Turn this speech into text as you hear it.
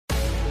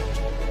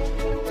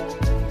Hello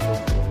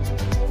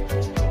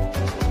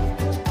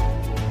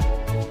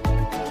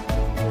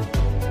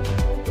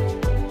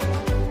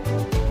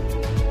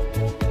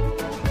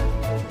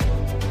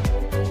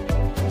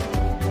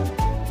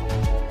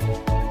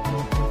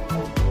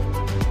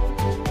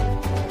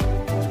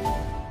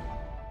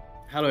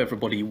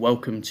everybody,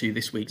 welcome to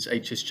this week's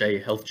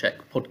HSJ Health Check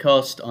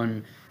podcast.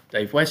 I'm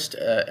Dave West,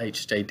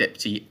 HSJ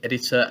Deputy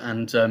Editor,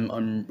 and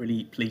I'm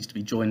really pleased to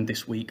be joined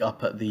this week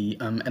up at the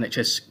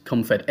NHS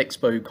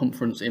ConfedExpo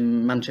conference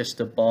in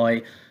Manchester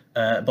by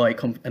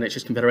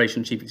NHS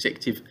Confederation Chief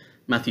Executive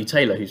Matthew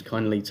Taylor, who's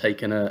kindly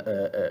taken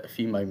a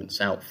few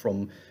moments out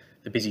from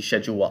the busy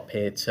schedule up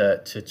here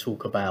to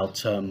talk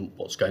about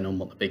what's going on,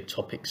 what the big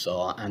topics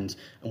are, and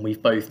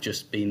we've both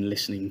just been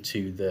listening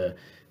to the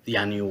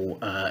annual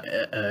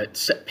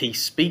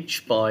set-piece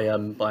speech by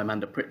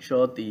Amanda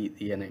Pritchard, the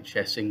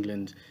NHS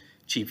England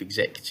Chief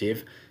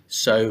Executive.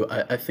 So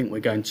I think we're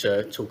going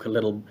to talk a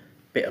little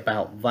bit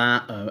about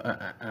that,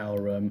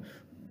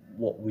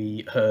 what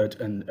we heard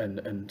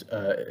and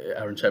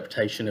our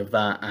interpretation of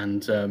that,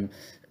 and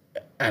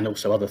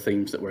also other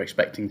themes that we're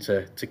expecting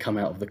to come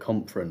out of the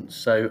conference.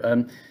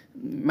 So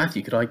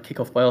Matthew, could I kick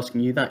off by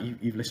asking you that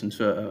you've listened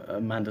to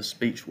Amanda's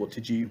speech? What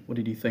did you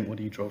think? What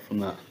do you draw from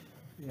that?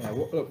 Yeah,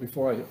 well, look,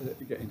 before I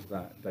get into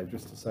that, Dave,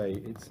 just to say,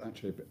 it's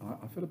actually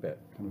I feel a bit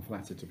kind of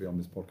flattered to be on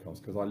this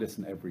podcast because I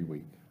listen every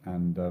week,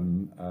 and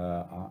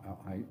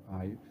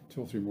I 2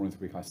 or 3 mornings a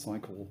week I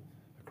cycle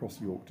across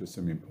York to a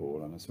swimming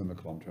pool and I swim a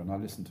kilometre, and I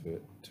listen to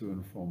it to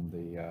and from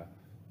the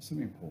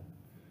swimming pool,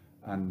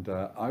 and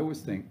I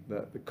always think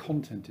that the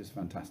content is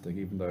fantastic,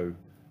 even though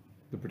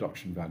the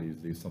production values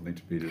leave something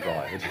to be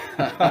desired.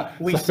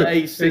 We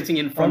say sitting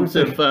in front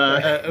of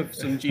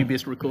some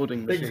dubious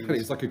recording machines. Exactly,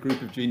 it's like a group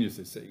of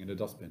geniuses sitting in a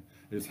dustbin.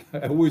 It's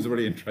always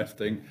really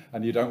interesting,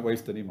 and you don't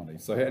waste any money.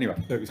 So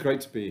anyway, it was great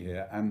to be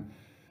here, and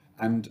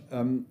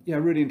yeah,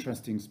 really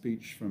interesting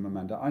speech from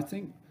Amanda. I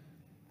think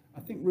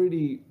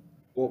really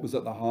what was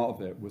at the heart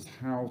of it was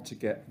how to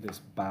get this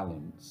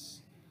balance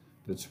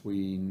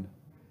between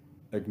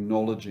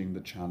acknowledging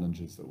the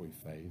challenges that we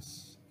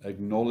face,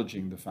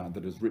 acknowledging the fact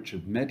that, as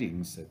Richard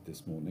Medding said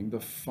this morning,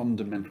 the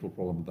fundamental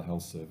problem of the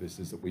health service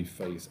is that we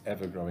face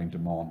ever-growing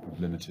demand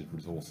with limited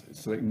resources.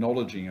 So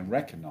acknowledging and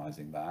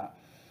recognising that,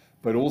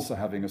 but also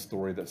having a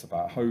story that's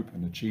about hope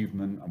and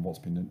achievement and what's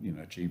been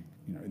achieved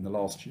in the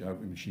last year. I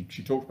mean, she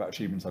talked about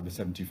achievements over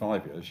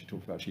 75 years. She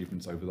talked about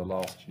achievements over the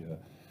last year,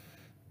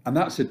 and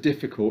that's a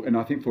difficult. And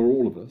I think for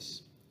all of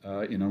us,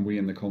 we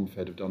in the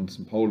Confed have done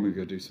some polling. We're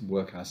going to do some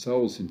work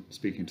ourselves in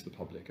speaking to the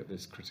public at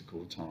this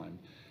critical time.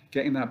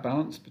 Getting that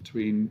balance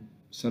between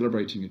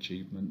celebrating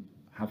achievement,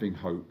 having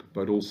hope,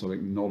 but also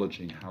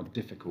acknowledging how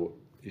difficult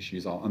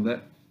issues are, and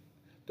that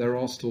there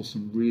are still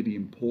some really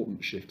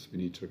important shifts we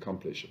need to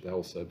accomplish if the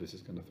health service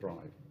is going to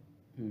thrive.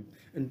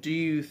 And do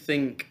you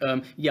think?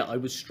 I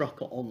was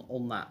struck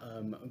on that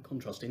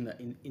contrast in that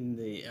in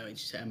the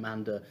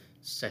Amanda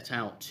set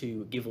out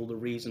to give all the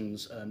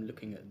reasons,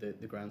 looking at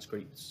the grand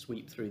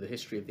sweep through the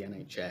history of the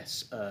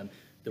NHS.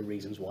 The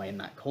reasons why, in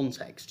that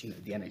context,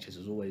 the NHS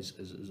has always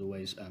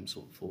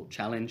sort of fought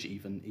challenge,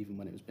 even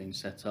when it was being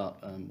set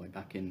up way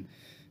back in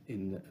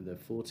the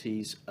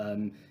 40s.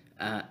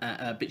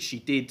 But she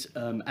did,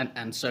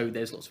 and so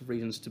there's lots of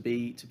reasons to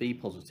be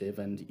positive,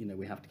 and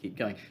we have to keep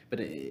going.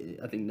 But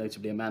I think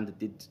notably Amanda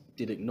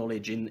did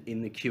acknowledge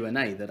in the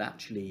Q&A that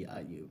actually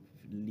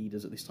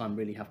leaders at this time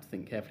really have to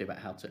think carefully about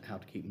how to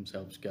keep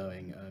themselves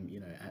going,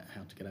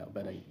 how to get out of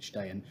bed each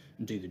day and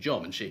do the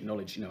job. And she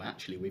acknowledged,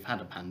 actually we've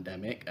had a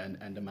pandemic,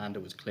 and Amanda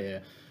was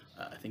clear,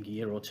 I think a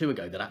year or 2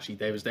 ago, that actually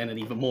there was then an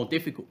even more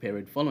difficult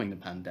period following the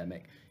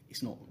pandemic.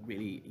 It's not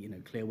really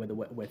clear whether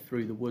we're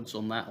through the woods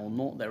on that or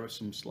not. There are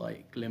some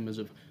slight glimmers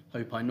of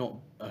hope.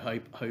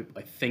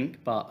 I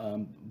think,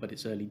 but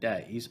it's early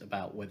days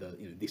about whether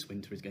this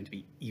winter is going to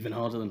be even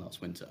harder than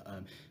last winter.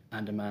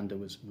 And Amanda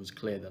was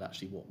clear that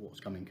actually what's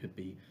coming could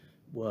be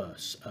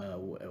worse,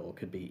 or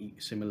could be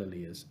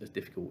similarly as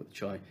difficult,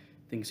 which I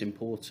think is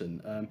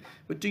important.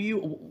 But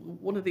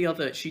one of the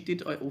other, she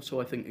did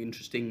also, I think,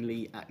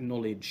 interestingly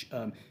acknowledge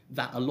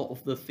that a lot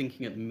of the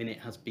thinking at the minute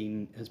has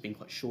been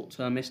quite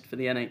short-termist for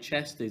the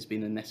NHS. There's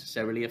been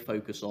necessarily a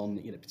focus on,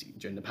 particularly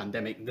during the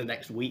pandemic, the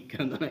next week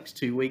and the next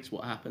 2 weeks,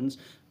 what happens,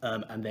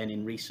 and then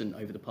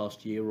over the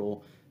past year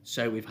or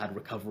so, we've had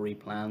recovery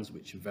plans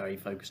which are very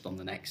focused on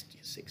the next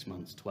 6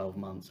 months, 12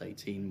 months,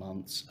 18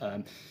 months.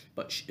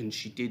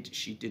 She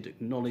did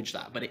acknowledge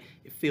that, but it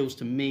feels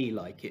to me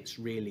like it's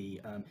really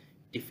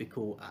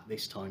difficult at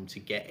this time to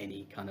get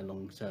any kind of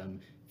long-term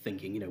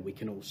thinking. We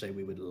can all say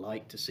we would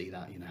like to see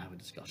that, have a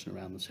discussion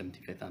around the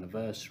 75th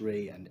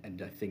anniversary,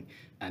 and I think,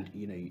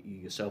 you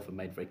yourself have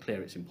made very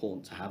clear it's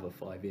important to have a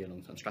 5-year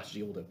long-term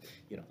strategy. All the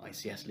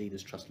ICS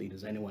leaders, trust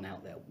leaders, anyone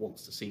out there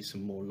wants to see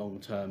some more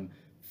long-term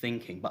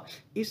thinking. But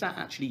is that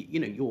actually,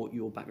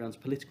 your background's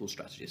political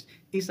strategist,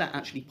 is that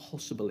actually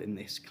possible in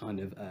this kind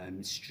of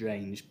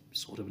strange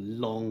sort of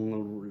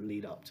long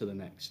lead up to the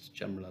next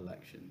general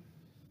election?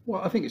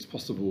 Well, I think it's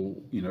possible,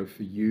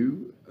 for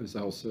you as a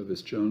health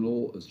service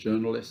journal, as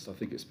journalists. I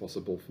think it's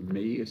possible for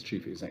me as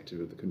chief executive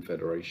of the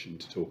Confederation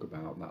to talk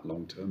about that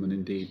long term, and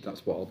indeed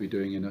that's what I'll be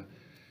doing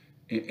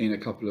in a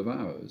couple of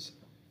hours.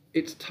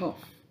 It's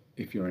tough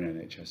if you're in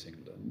NHS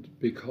England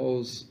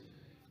because,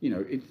 I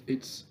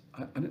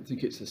don't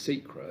think it's a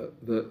secret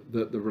that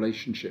the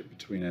relationship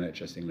between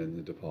NHS England and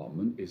the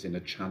department is in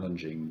a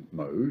challenging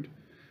mode,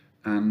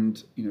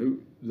 and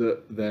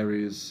that there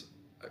is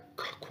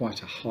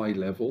quite a high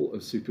level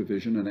of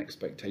supervision and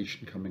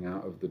expectation coming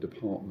out of the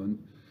department.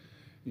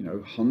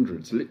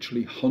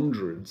 Literally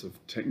hundreds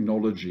of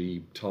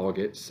technology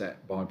targets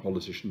set by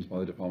politicians, by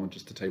the department,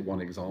 just to take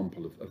one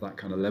example of that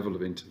kind of level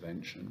of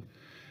intervention.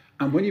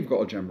 And when you've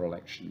got a general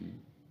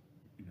election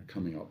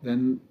coming up,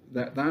 then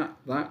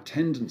that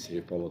tendency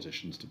of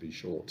politicians to be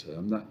short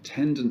term, that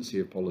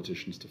tendency of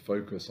politicians to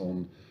focus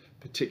on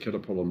particular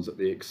problems at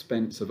the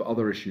expense of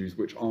other issues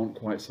which aren't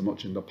quite so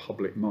much in the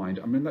public mind,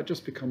 that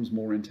just becomes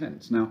more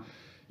intense. Now,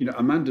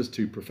 Amanda's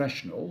too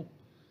professional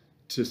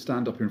to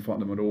stand up in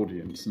front of an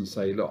audience and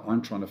say, look,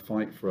 I'm trying to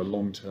fight for a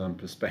long-term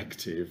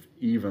perspective,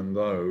 even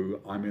though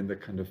I'm in the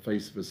kind of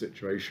face of a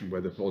situation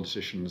where the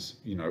politicians,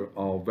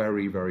 are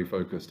very, very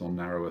focused on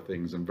narrower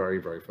things and very,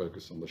 very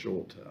focused on the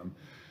short term.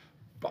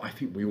 But I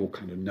think we all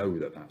kind of know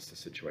that that's the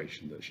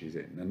situation that she's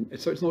in. And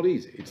so it's not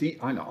easy.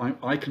 I know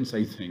I can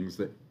say things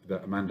that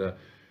Amanda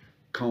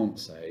can't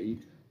say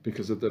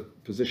because of the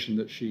position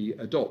that she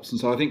adopts.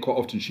 And so I think quite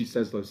often she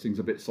says those things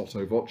a bit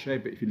sotto voce,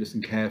 but if you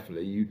listen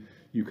carefully,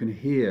 you can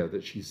hear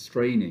that she's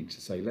straining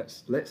to say,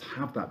 let's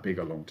have that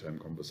bigger long-term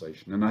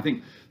conversation. And I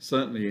think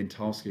certainly in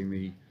tasking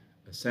the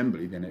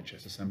Assembly, the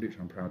NHS Assembly, which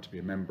I'm proud to be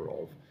a member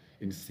of,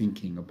 in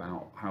thinking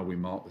about how we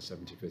mark the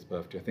 75th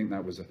birthday, I think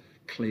that was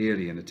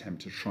clearly an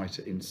attempt to try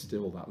to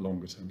instill that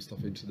longer term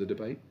stuff into the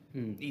debate.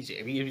 Easy.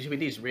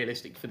 It is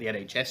realistic for the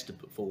NHS to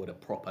put forward a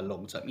proper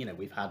long term.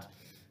 We've had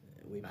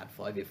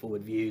 5-year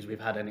forward views, we've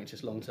had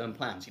NHS long term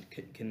plans.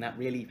 Can that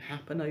really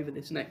happen over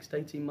this next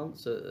 18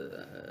 months?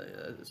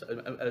 A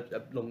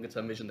longer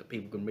term vision that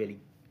people can really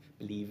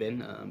believe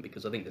in?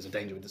 Because I think there's a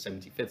danger with the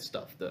 75th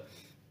stuff that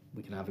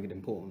we can have a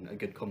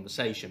good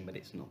conversation, but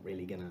it's not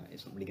really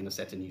gonna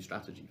set a new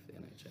strategy for the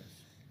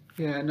NHS.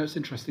 Yeah, no, it's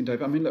interesting,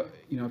 Dave. Look,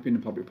 I've been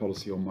in public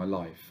policy all my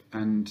life,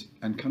 and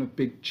kind of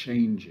big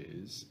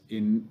changes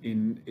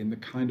in the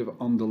kind of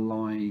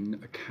underlying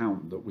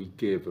account that we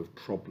give of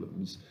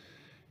problems.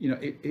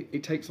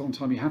 It takes a long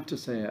time. You have to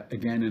say it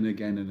again and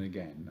again and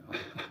again.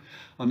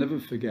 I'll never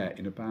forget.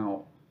 In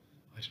about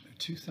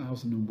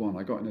 2001,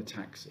 I got in a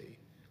taxi,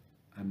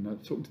 and I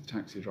was talking to the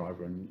taxi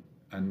driver,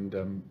 and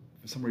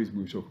for some reason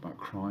we were talking about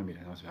crime,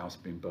 house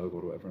being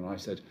burgled or whatever, and I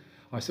said,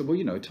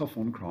 well, tough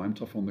on crime,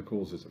 tough on the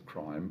causes of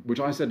crime, which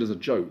I said as a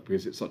joke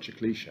because it's such a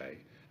cliche.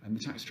 And the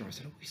taxi driver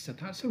said, he said,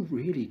 that's a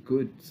really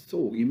good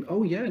thought.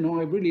 Oh yeah, no,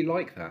 I really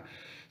like that.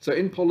 So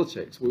in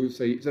politics, we'll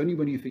say it's only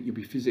when you think you'll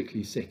be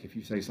physically sick if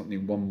you say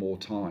something one more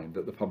time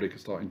that the public are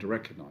starting to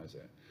recognise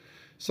it.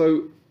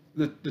 So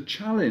the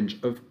challenge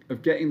of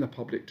getting the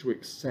public to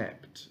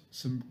accept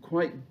some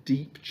quite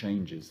deep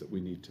changes that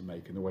we need to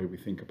make in the way we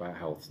think about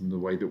health and the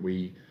way that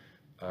we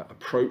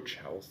approach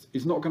health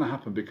is not going to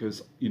happen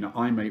because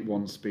I make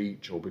one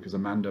speech, or because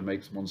Amanda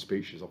makes one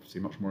speech, is obviously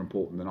much more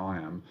important than I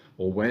am,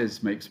 or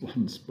Wes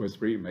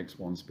Reed makes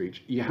one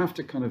speech. You have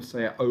to kind of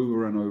say it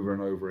over and over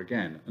and over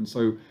again. And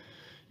so,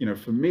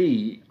 for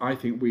me, I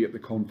think we at the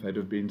Confed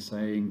have been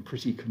saying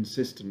pretty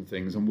consistent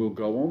things, and we'll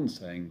go on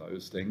saying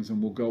those things,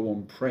 and we'll go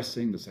on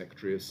pressing the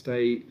Secretary of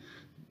State,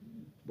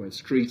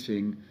 Wes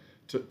Streeting,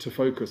 to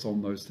focus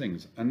on those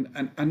things. And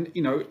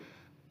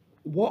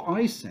what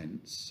I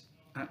sense,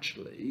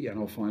 actually, and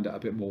I'll find out a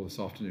bit more this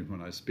afternoon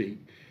when I speak,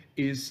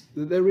 is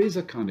that there is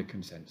a kind of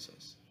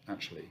consensus,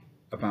 actually,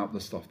 about the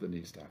stuff that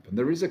needs to happen.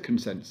 There is a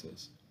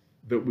consensus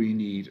that we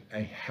need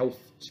a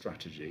health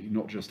strategy,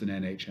 not just an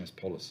NHS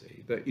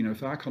policy. That,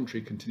 if our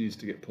country continues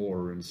to get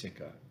poorer and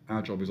sicker,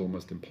 our job is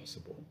almost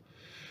impossible.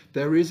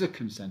 There is a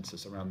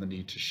consensus around the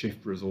need to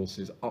shift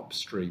resources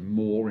upstream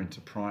more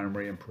into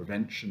primary and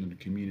prevention and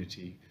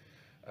community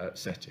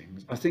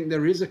settings. I think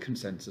there is a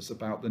consensus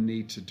about the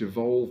need to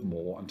devolve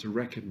more and to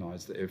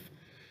recognise that if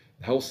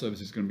the health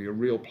service is going to be a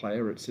real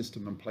player at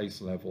system and place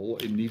level,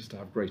 it needs to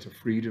have greater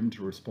freedom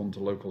to respond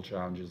to local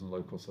challenges and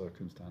local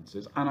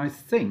circumstances. And I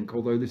think,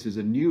 although this is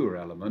a newer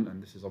element,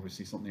 and this is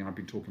obviously something I've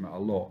been talking about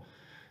a lot,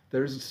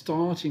 there is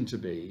starting to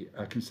be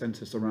a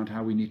consensus around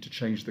how we need to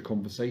change the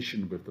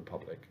conversation with the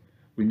public.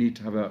 We need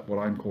to have what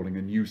I'm calling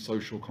a new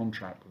social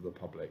contract with the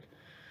public.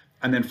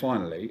 And then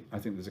finally, I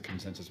think there's a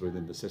consensus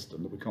within the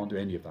system that we can't do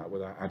any of that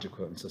without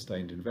adequate and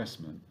sustained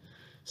investment.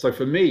 So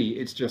for me,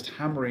 it's just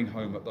hammering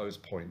home at those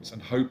points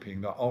and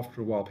hoping that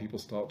after a while people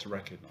start to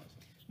recognise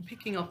it.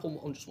 Picking up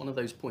on just one of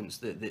those points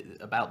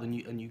about a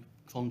new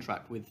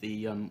contract with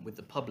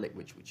the public,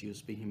 which you were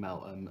speaking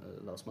about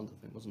last month,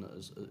 I think, wasn't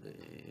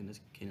it, in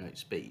a keynote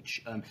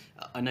speech.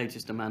 I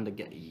noticed Amanda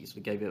sort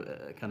of gave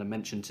a kind of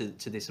mention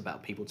to this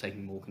about people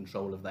taking more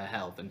control of their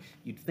health, and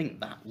you'd think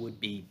that would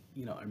be,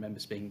 I remember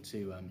speaking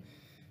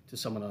to to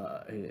someone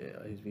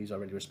whose views I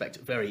really respect,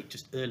 very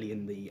just early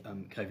in the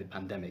COVID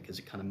pandemic, as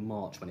it kind of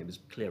March, when it was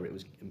clear it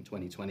was in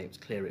 2020, it was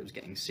clear it was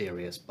getting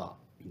serious, but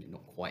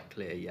not quite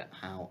clear yet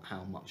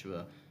how much of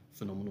a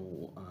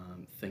phenomenal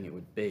thing it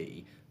would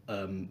be.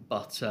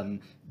 But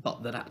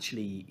that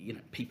actually,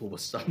 people were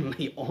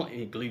suddenly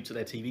glued to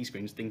their TV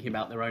screens thinking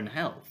about their own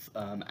health,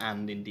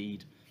 and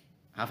indeed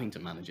having to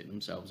manage it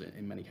themselves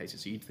in many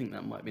cases. So you'd think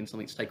that might have been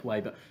something to take away,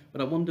 but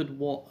I wondered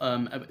what,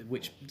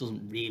 which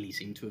doesn't really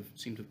seem to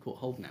have caught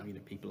hold now.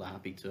 People are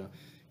happy to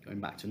going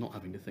back to not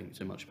having to think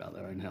so much about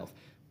their own health.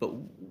 But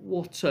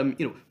what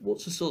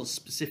what's the sort of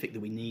specific that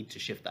we need to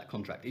shift that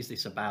contract? Is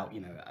this about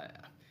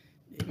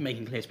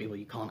making clear to people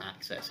you can't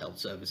access health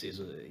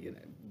services,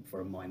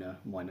 for minor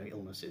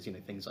illnesses,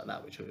 things like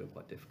that, which are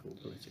quite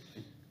difficult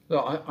politically?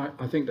 Well,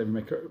 I think they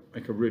make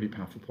a really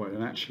powerful point,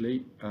 and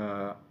actually,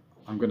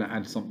 I'm going to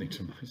add something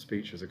to my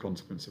speech as a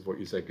consequence of what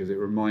you said, because it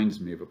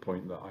reminds me of a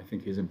point that I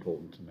think is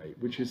important to make,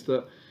 which is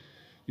that,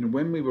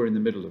 when we were in the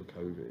middle of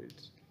COVID,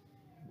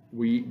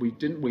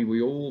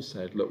 we all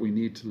said, look, we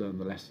need to learn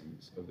the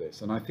lessons of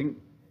this. And I think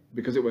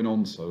because it went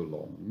on so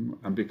long,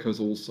 and because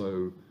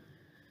also,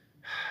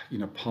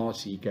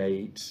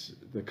 Partygate,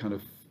 the kind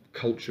of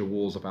culture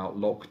wars about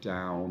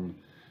lockdown,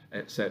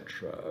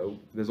 etc.,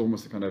 there's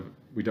almost a kind of,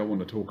 we don't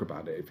want to talk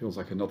about it. It feels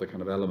like another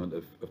kind of element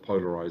of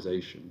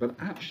polarization. But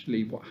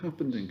actually what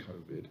happened in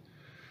COVID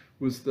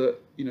was that,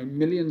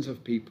 millions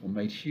of people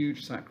made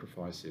huge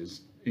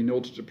sacrifices in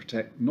order to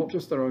protect not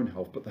just their own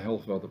health, but the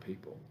health of other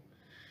people.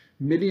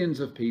 Millions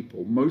of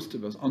people, most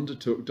of us,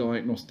 undertook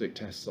diagnostic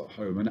tests at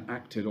home and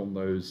acted on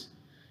those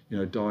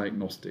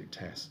diagnostic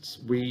tests.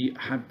 We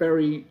had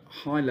very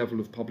high level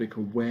of public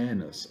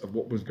awareness of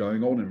what was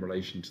going on in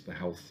relation to the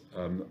health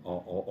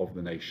of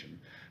the nation.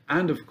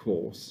 And of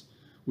course,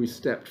 we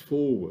stepped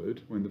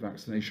forward when the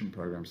vaccination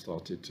program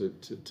started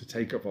to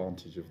take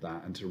advantage of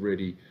that and to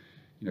really,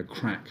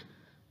 crack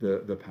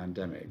the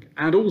pandemic.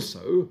 And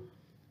also,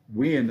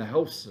 we in the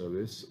health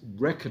service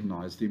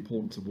recognise the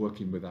importance of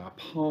working with our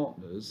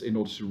partners in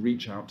order to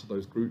reach out to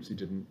those groups who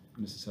didn't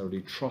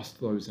necessarily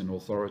trust those in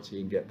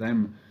authority and get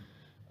them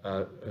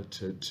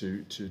to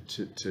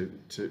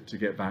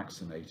get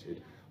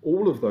vaccinated.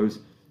 All of those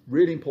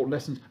really important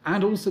lessons,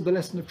 and also the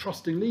lesson of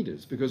trusting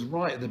leaders, because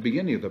right at the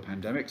beginning of the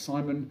pandemic,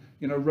 Simon,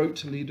 wrote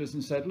to leaders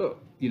and said,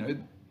 look,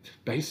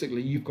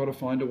 basically you've got to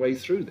find a way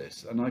through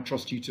this, and I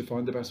trust you to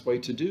find the best way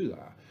to do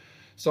that.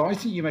 So I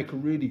think you make a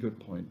really good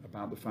point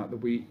about the fact that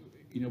we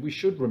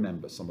should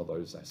remember some of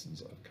those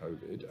lessons of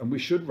COVID, and we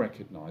should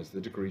recognise the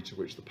degree to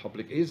which the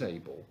public is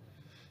able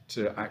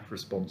to act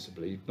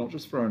responsibly, not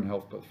just for our own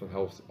health, but for the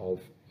health of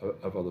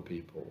other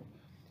people.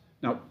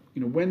 Now,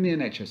 when the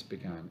NHS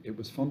began, it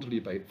was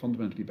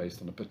fundamentally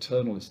based on a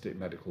paternalistic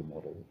medical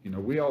model.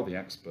 We are the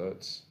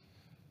experts,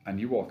 and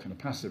you are kind of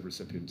passive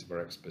recipients of our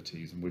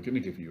expertise, and we're going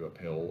to give you a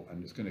pill,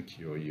 and it's going to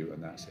cure you,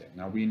 and that's it.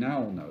 Now, we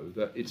now know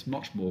that it's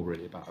much more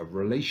really about a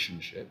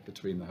relationship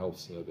between the health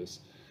service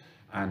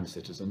and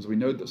citizens. We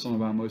know that some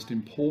of our most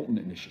important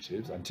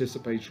initiatives,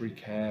 anticipatory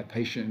care,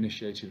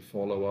 patient-initiated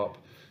follow-up,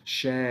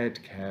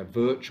 shared care,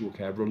 virtual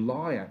care,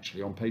 rely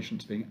actually on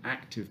patients being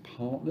active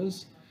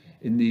partners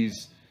in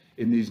these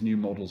new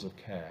models of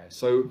care.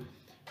 So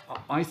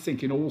I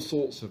think in all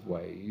sorts of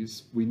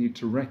ways, we need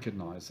to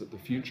recognise that the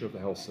future of the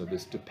health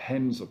service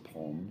depends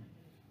upon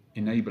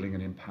enabling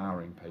and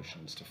empowering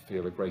patients to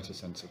feel a greater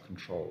sense of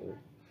control.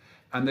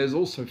 And there's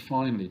also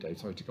finally, Dave,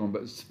 sorry to go on,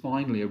 but it's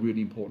finally a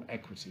really important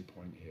equity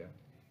point here,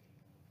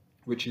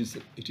 which is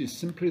that it is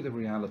simply the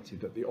reality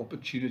that the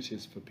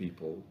opportunities for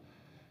people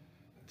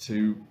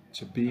to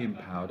be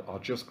empowered are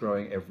just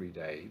growing every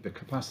day. The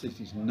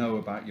capacity to know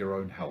about your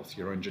own health,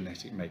 your own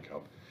genetic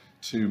makeup,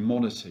 to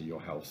monitor your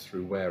health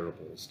through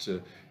wearables,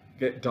 to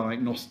get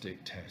diagnostic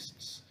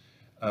tests,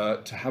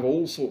 to have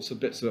all sorts of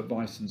bits of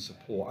advice and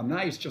support. And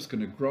that is just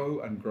going to grow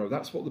and grow.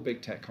 That's what the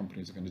big tech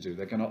companies are going to do.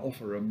 They're going to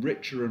offer a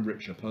richer and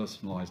richer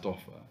personalised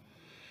offer.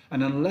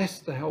 And unless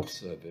the health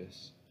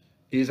service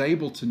is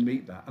able to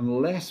meet that,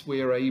 unless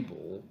we are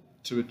able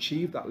to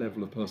achieve that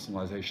level of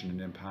personalisation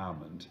and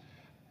empowerment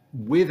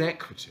with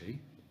equity,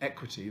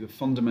 the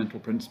fundamental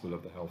principle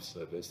of the health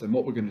service, then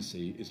what we're going to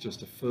see is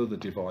just a further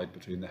divide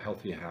between the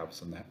healthy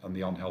haves and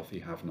the unhealthy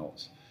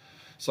have-nots.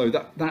 So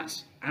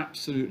that's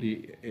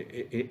absolutely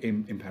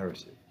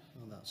imperative.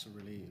 Well, that's a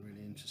really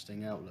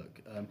interesting outlook.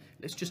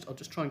 I'll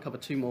just try and cover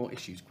two more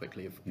issues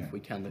quickly, if we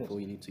can, before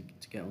you need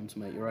to get on to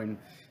make your own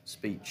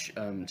speech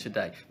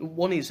today.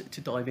 One is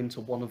to dive into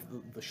one of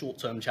the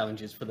short-term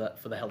challenges for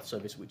the health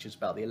service, which is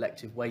about the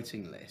elective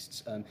waiting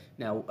lists.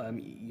 Now,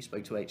 you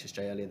spoke to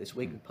HSJ earlier this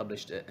week and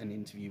published an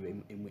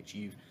interview in which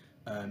you've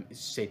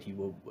said you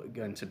were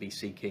going to be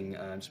seeking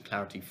some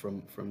clarity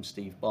from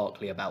Steve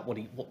Barclay about what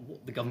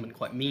the government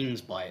quite means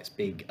by its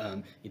big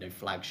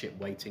flagship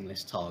waiting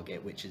list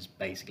target, which is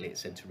basically, it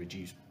said, to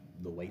reduce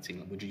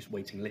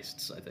waiting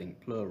lists, I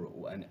think,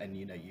 plural, and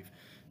you've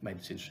made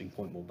this interesting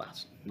point. Well,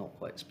 that's not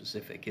quite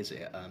specific, is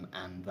it?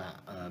 And that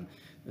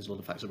there's a lot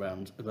of factors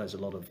around. There's a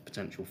lot of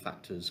potential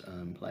factors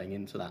playing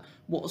into that.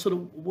 What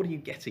are you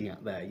getting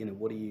at there? You know,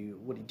 what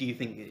do you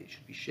think it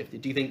should be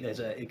shifted? Do you think there's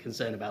a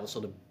concern about a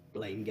sort of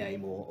blame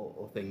game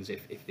or things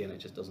if the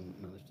NHS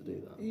doesn't manage to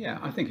do that? Yeah,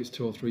 I think it's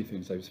two or three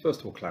things, David.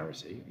 First of all,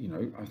 clarity. You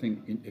know, I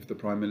think if the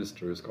Prime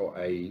Minister has got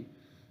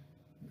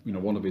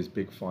one of his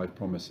big 5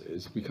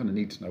 promises, we kind of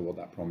need to know what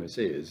that promise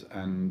is.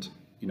 And,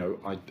 you know,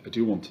 I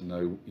do want to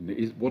know,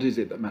 what is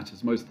it that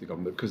matters most to the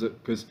government?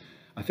 Because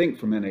I think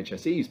from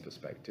NHSE's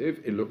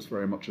perspective, it looks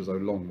very much as though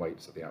long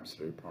waits are the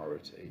absolute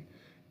priority.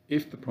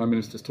 If the Prime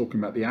Minister is talking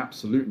about the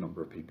absolute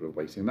number of people who are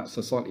waiting, that's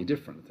a slightly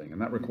different thing,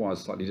 and that requires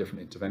slightly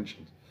different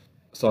interventions.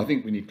 So I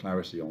think we need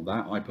clarity on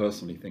that. I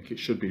personally think it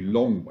should be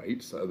long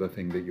waits that are the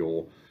thing that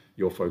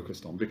you're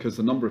focused on, because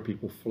the number of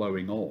people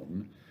flowing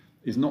on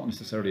is not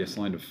necessarily a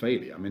sign of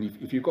failure. I mean,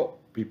 if you've got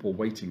people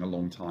waiting a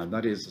long time,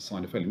 that is a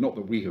sign of failure. Not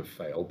that we have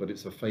failed, but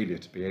it's a failure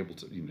to be able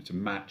to, to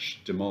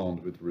match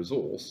demand with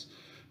resource.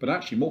 But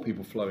actually, more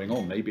people flowing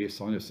on may be a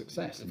sign of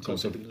success. Of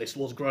course, the list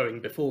was growing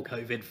before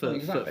COVID.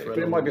 But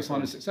it might be a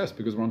sign of success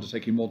because we're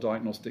undertaking more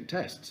diagnostic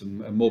tests and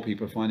more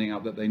people are finding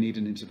out that they need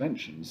an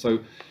intervention. So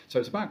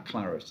it's about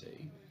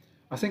clarity.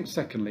 I think,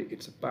 secondly,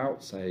 it's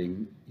about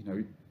saying,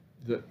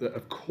 that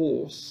of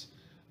course,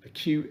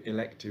 acute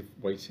elective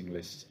waiting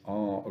lists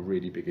are a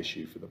really big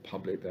issue for the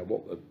public. They're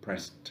what the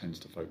press tends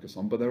to focus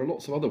on, but there are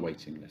lots of other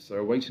waiting lists. There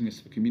are waiting lists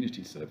for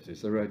community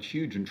services. There are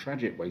huge and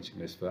tragic waiting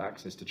lists for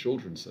access to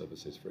children's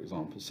services, for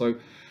example. So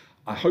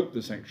I hope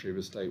the Secretary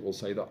of State will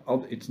say that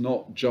it's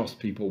not just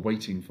people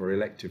waiting for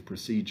elective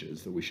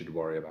procedures that we should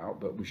worry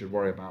about, but we should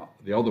worry about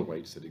the other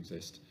waits that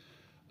exist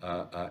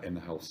in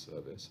the health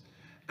service.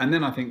 And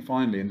then I think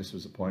finally, and this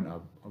was a point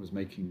I was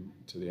making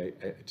to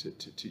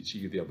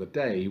you the other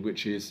day,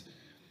 which is,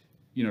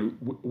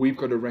 we've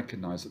got to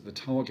recognise that the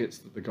targets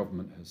that the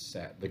government has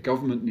set, the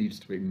government needs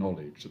to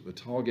acknowledge that the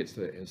targets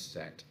that it has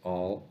set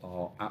are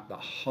at the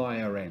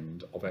higher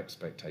end of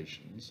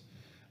expectations.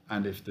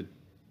 And if the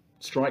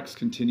strikes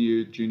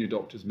continue, junior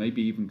doctors,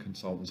 maybe even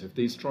consultants, if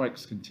these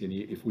strikes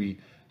continue, if we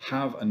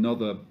have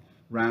another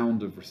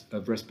round of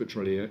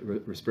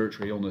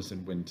respiratory illness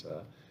in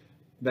winter,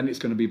 then it's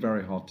going to be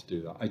very hard to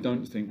do that. I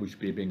don't think we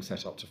should be being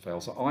set up to fail.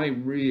 So I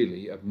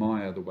really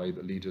admire the way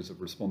that leaders have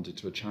responded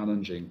to a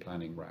challenging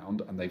planning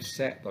round, and they've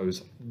set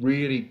those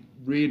really,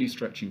 really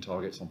stretching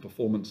targets on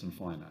performance and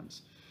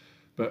finance.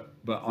 But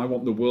I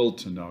want the world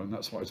to know, and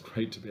that's why it's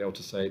great to be able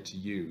to say it to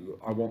you,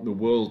 I want the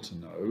world to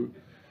know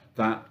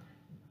that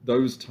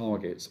those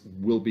targets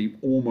will be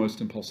almost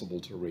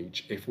impossible to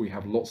reach if we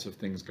have lots of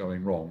things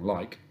going wrong,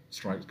 like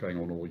strikes going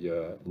on all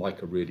year,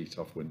 like a really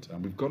tough winter.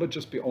 And we've got to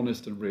just be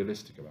honest and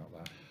realistic about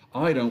that.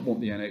 I don't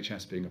want the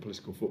NHS being a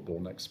political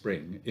football next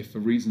spring if for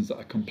reasons that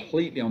are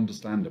completely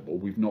understandable,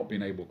 we've not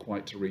been able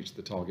quite to reach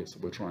the targets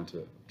that we're trying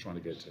to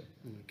get to.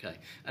 Okay,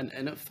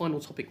 and a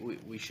final topic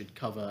we should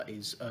cover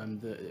is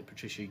the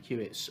Patricia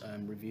Hewitt's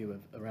review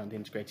around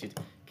integrated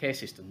care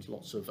systems.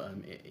 Lots of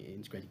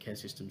integrated care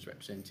systems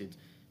represented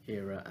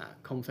here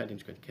at Confed,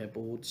 integrated care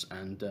boards,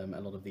 and a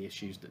lot of the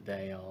issues that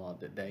they are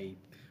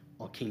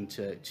keen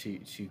to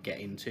get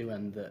into,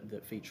 and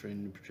that feature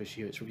in Patricia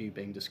Hewitt's review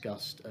being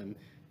discussed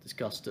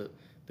at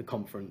the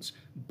conference.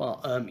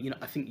 But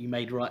I think you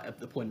made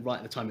the point right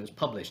at the time it was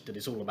published that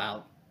it's all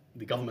about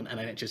the government and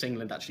NHS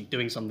England actually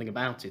doing something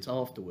about it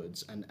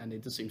afterwards, and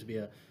it does seem to be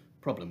a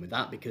problem with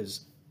that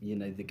because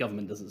the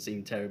government doesn't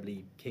seem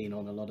terribly keen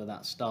on a lot of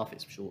that stuff.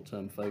 It's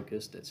short-term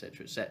focused,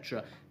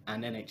 etc.,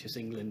 and NHS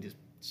England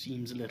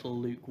seems a little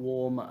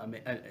lukewarm. I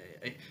mean,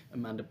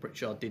 Amanda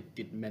Pritchard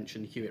did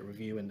mention Hewitt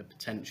review and the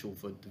potential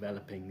for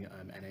developing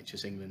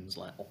NHS England's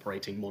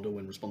operating model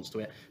in response to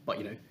it. But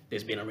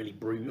there's been a really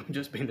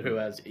just been through,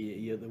 as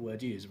the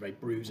word used, a very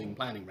bruising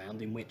planning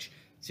round in which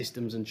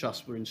systems and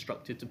trusts were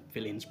instructed to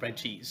fill in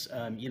spreadsheets,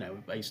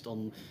 based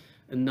on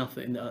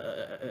nothing,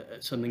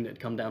 something that had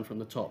come down from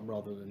the top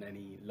rather than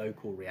any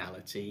local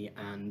reality.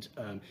 And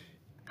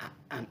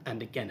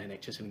again,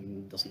 NHS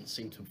England doesn't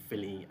seem to have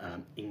fully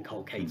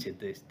inculcated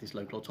this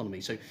local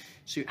autonomy. So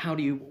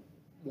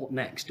what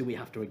next? Do we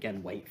have to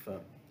again wait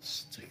to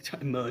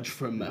emerge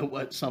from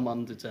some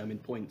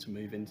undetermined point to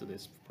move into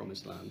this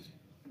promised land?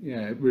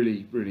 Yeah,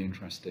 really, really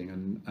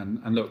interesting.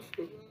 And look,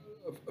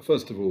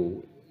 first of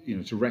all,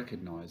 to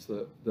recognise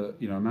that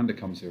Amanda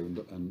comes here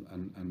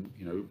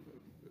and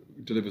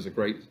delivers a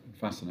great,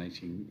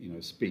 fascinating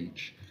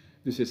speech.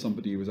 This is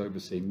somebody who was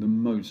overseeing the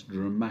most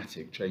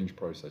dramatic change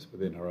process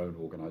within her own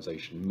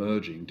organisation,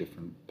 merging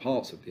different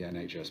parts of the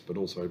NHS, but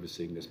also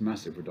overseeing this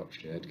massive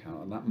reduction in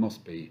headcount. And that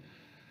must be,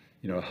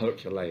 a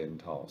Herculean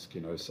task.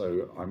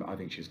 So I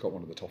think she's got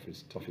one of the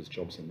toughest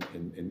jobs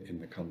in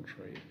the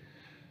country.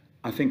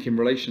 I think in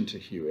relation to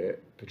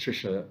Hewitt,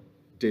 Patricia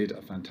did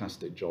a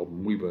fantastic job,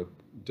 and we were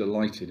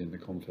delighted in the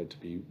Confed to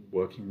be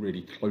working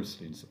really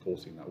closely in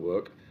supporting that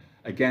work.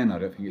 Again, I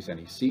don't think it's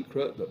any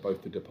secret that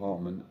both the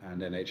department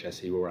and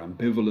NHSE were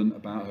ambivalent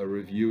about her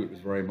review. It was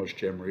very much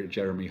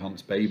Jeremy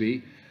Hunt's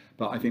baby.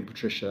 But I think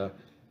Patricia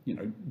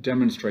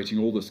demonstrating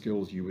all the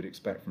skills you would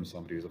expect from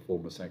somebody who's a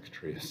former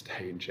Secretary of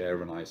State and chair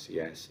of an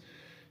ICS,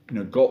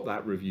 got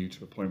that review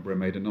to a point where it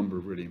made a number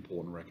of really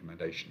important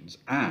recommendations.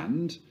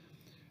 And,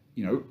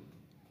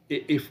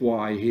 if what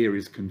I hear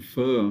is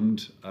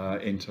confirmed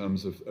in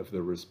terms of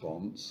the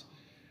response,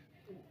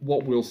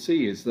 what we'll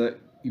see is that,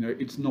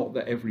 it's not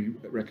that every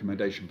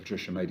recommendation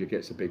Patricia made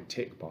gets a big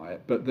tick by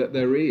it, but that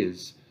there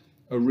is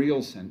a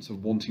real sense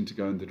of wanting to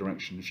go in the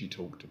direction she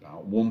talked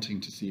about, wanting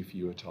to see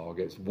fewer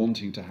targets,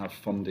 wanting to have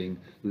funding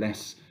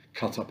less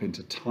cut up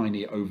into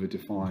tiny,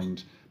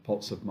 over-defined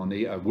pots of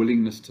money, a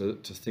willingness to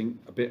think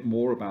a bit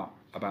more about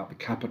the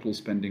capital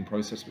spending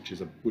process,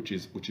 which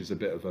is a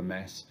bit of a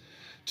mess,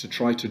 to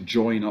try to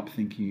join up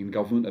thinking in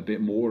government a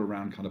bit more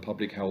around kind of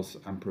public health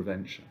and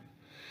prevention.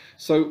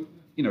 So,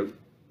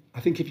 I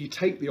think if you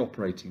take the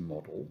operating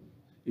model,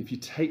 if you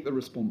take the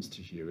response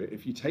to Hewitt,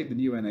 if you take the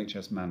new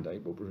NHS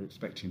mandate, what we're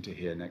expecting to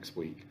hear next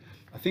week,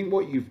 I think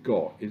what you've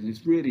got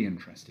is really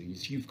interesting,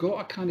 is you've got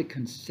a kind of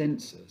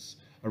consensus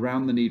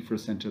around the need for a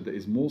centre that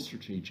is more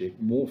strategic,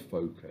 more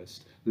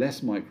focused, less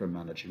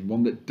micromanaging,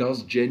 one that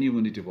does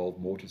genuinely devolve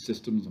more to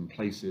systems and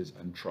places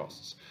and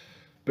trusts.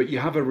 But you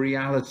have a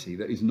reality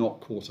that is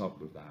not caught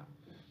up with that.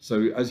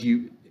 So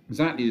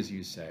exactly as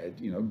you said,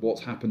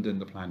 what's happened in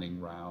the planning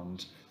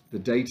round, the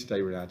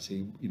day-to-day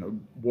reality,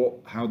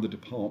 how the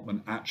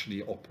department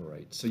actually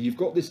operates. So you've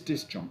got this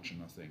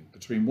disjunction, I think,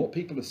 between what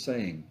people are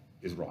saying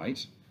is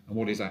right and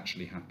what is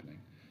actually happening.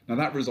 Now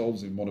that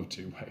resolves in one of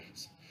two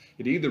ways.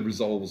 It either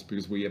resolves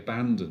because we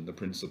abandon the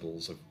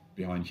principles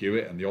behind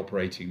Hewitt and the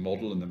operating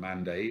model and the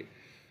mandate,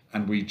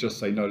 and we just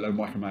say, no, low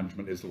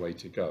micromanagement is the way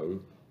to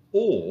go,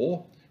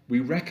 or we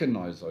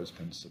recognise those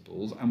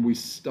principles and we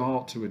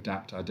start to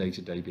adapt our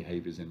day-to-day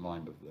behaviours in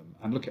line with them.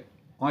 And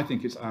I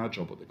think it's our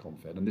job at the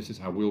Confed, and this is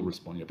how we'll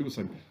respond. People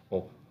say,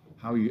 well,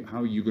 how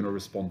are you going to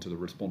respond to the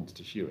response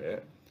to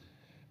Hewitt?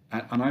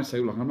 And I say,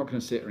 look, I'm not going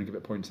to sit here and give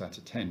it points out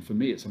of 10. For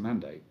me, it's a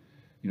mandate.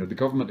 The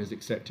government has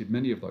accepted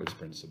many of those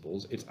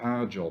principles. It's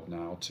our job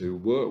now to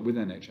work with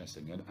NHS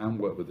England and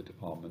work with the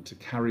department to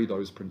carry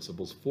those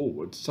principles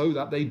forward so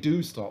that they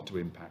do start to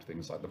impact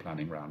things like the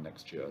planning round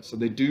next year. So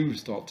they do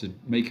start to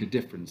make a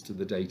difference to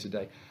the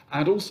day-to-day.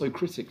 And also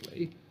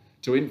critically,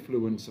 to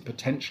influence a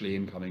potentially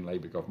incoming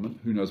Labour government,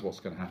 who knows what's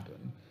going to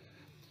happen.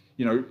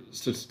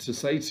 To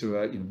say to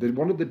her,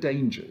 one of the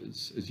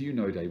dangers, as you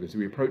know, David, as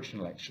we approach an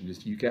election,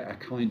 is you get a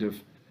kind of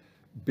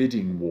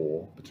bidding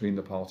war between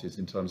the parties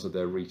in terms of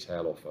their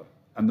retail offer.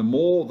 And the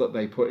more that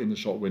they put in the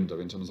shop window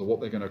in terms of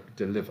what they're going to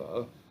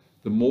deliver,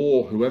 the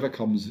more whoever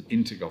comes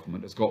into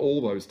government has got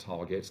all those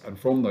targets, and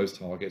from those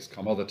targets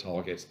come other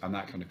targets and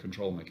that kind of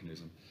control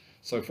mechanism.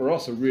 So for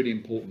us, a really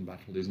important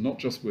battle is not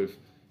just with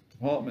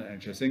Department,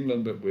 NHS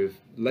England, but with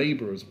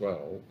Labour as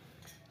well,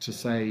 to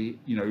say,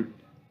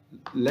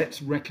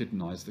 let's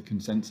recognise the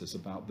consensus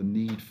about the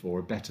need for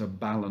a better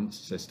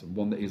balanced system,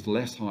 one that is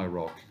less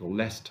hierarchical,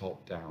 less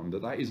top-down,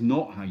 that is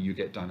not how you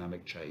get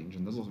dynamic change,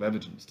 and there's a lot of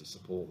evidence to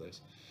support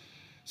this.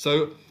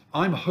 So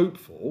I'm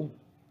hopeful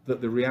that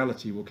the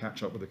reality will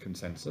catch up with the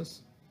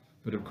consensus,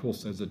 but of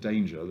course there's a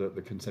danger that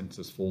the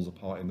consensus falls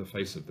apart in the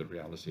face of the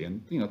reality,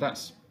 and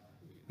that's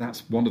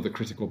one of the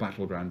critical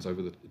battlegrounds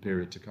over the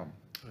period to come.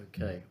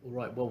 Okay, all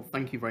right. Well,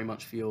 thank you very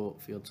much for your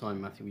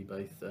time, Matthew. We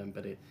both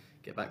better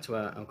get back to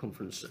our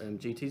conference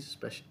duties,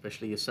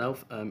 especially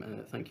yourself.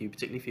 And thank you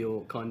particularly for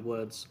your kind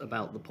words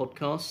about the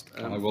podcast.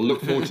 I will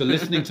look forward to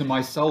listening to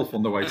myself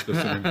on the way to the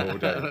swimming pool,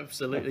 Dave.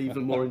 Absolutely,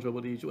 even more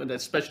enjoyable than usual, and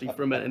especially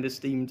from an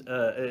esteemed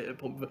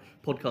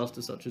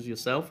podcaster such as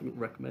yourself. We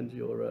recommend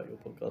your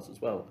podcast as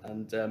well.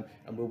 And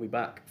we'll be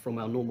back from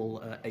our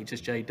normal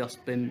HSJ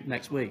dustbin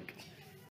next week.